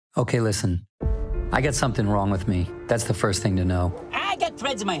Okay, listen. I got something wrong with me. That's the first thing to know. I got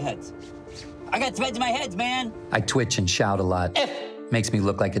threads in my head. I got threads in my head, man. I twitch and shout a lot. Makes me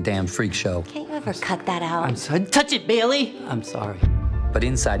look like a damn freak show. Can't you ever cut that out? I'm sorry. Touch it, Bailey. I'm sorry. But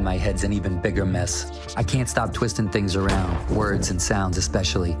inside my head's an even bigger mess. I can't stop twisting things around, words and sounds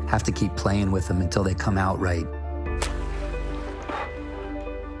especially. Have to keep playing with them until they come out right.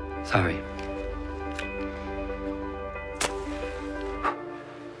 Sorry.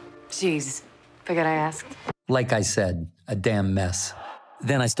 Jeez, figured I asked. Like I said, a damn mess.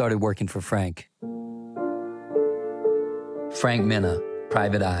 Then I started working for Frank. Frank Minna,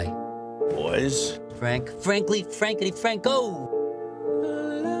 private eye. Boys. Frankly, Franco.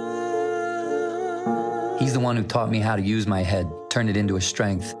 He's the one who taught me how to use my head, turn it into a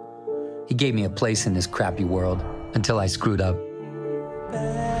strength. He gave me a place in this crappy world until I screwed up.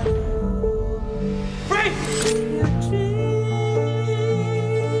 Frank!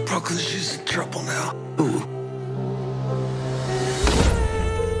 Brooklyn's she's in trouble now. Who?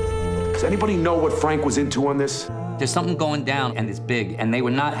 Does anybody know what Frank was into on this? There's something going down, and it's big, and they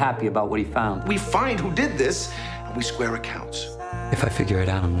were not happy about what he found. We find who did this, and we square accounts. If I figure it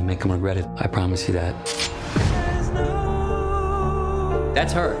out, I'm gonna make him regret it. I promise you that.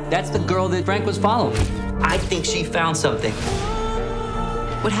 That's her. That's the girl that Frank was following. I think she found something.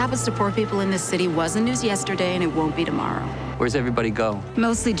 What happens to poor people in this city wasn't news yesterday, and it won't be tomorrow. Where's everybody go?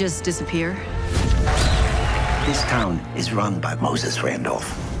 Mostly just disappear. This town is run by Moses Randolph.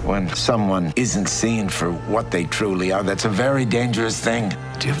 When someone isn't seen for what they truly are, that's a very dangerous thing.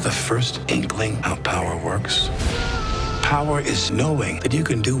 Do you have the first inkling how power works? Power is knowing that you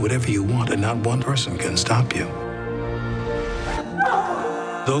can do whatever you want and not one person can stop you.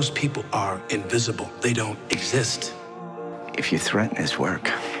 Those people are invisible. They don't exist. If you threaten his work,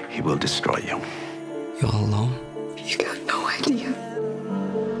 he will destroy you. You all alone? You got no idea.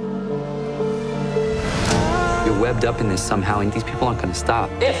 You're webbed up in this somehow, and these people aren't gonna stop.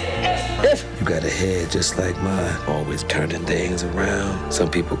 You got a head just like mine, always turning things around. Some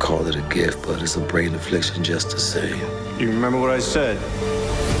people call it a gift, but it's a brain affliction just the same. You remember what I said?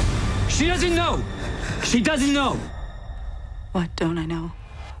 She doesn't know! She doesn't know! What don't I know?